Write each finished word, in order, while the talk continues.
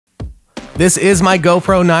This is my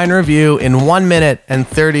GoPro 9 review in 1 minute and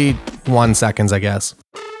 31 seconds, I guess.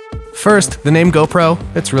 First, the name GoPro,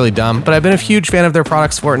 it's really dumb, but I've been a huge fan of their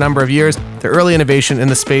products for a number of years. Their early innovation in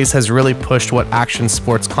the space has really pushed what action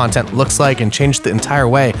sports content looks like and changed the entire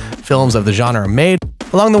way films of the genre are made.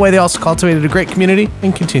 Along the way, they also cultivated a great community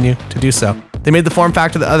and continue to do so. They made the form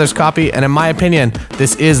factor that others copy, and in my opinion,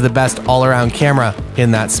 this is the best all-around camera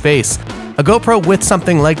in that space. A GoPro with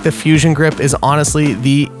something like the Fusion Grip is honestly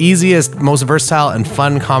the easiest, most versatile, and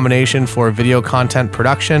fun combination for video content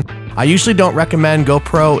production. I usually don't recommend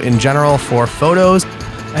GoPro in general for photos,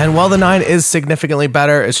 and while the 9 is significantly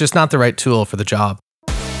better, it's just not the right tool for the job.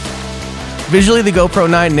 Visually, the GoPro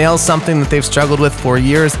 9 nails something that they've struggled with for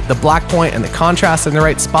years. The black point and the contrast in the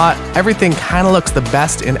right spot, everything kind of looks the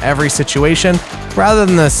best in every situation, rather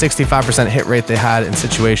than the 65% hit rate they had in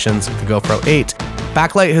situations with the GoPro 8.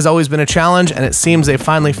 Backlight has always been a challenge, and it seems they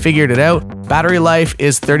finally figured it out. Battery life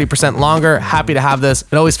is 30% longer. Happy to have this.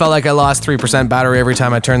 It always felt like I lost 3% battery every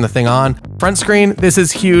time I turned the thing on. Front screen, this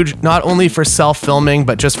is huge, not only for self-filming,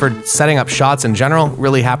 but just for setting up shots in general.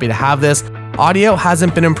 Really happy to have this. Audio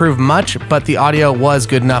hasn't been improved much, but the audio was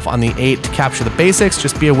good enough on the 8 to capture the basics.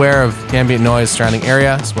 Just be aware of ambient noise, surrounding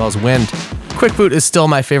area, as well as wind. Quick boot is still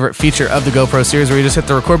my favorite feature of the GoPro series, where you just hit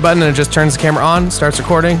the record button and it just turns the camera on, starts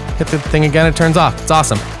recording, hit the thing again, it turns off. It's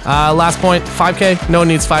awesome. Last point, 5K. No one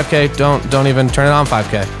needs 5K. Don't even turn it on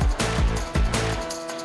 5K.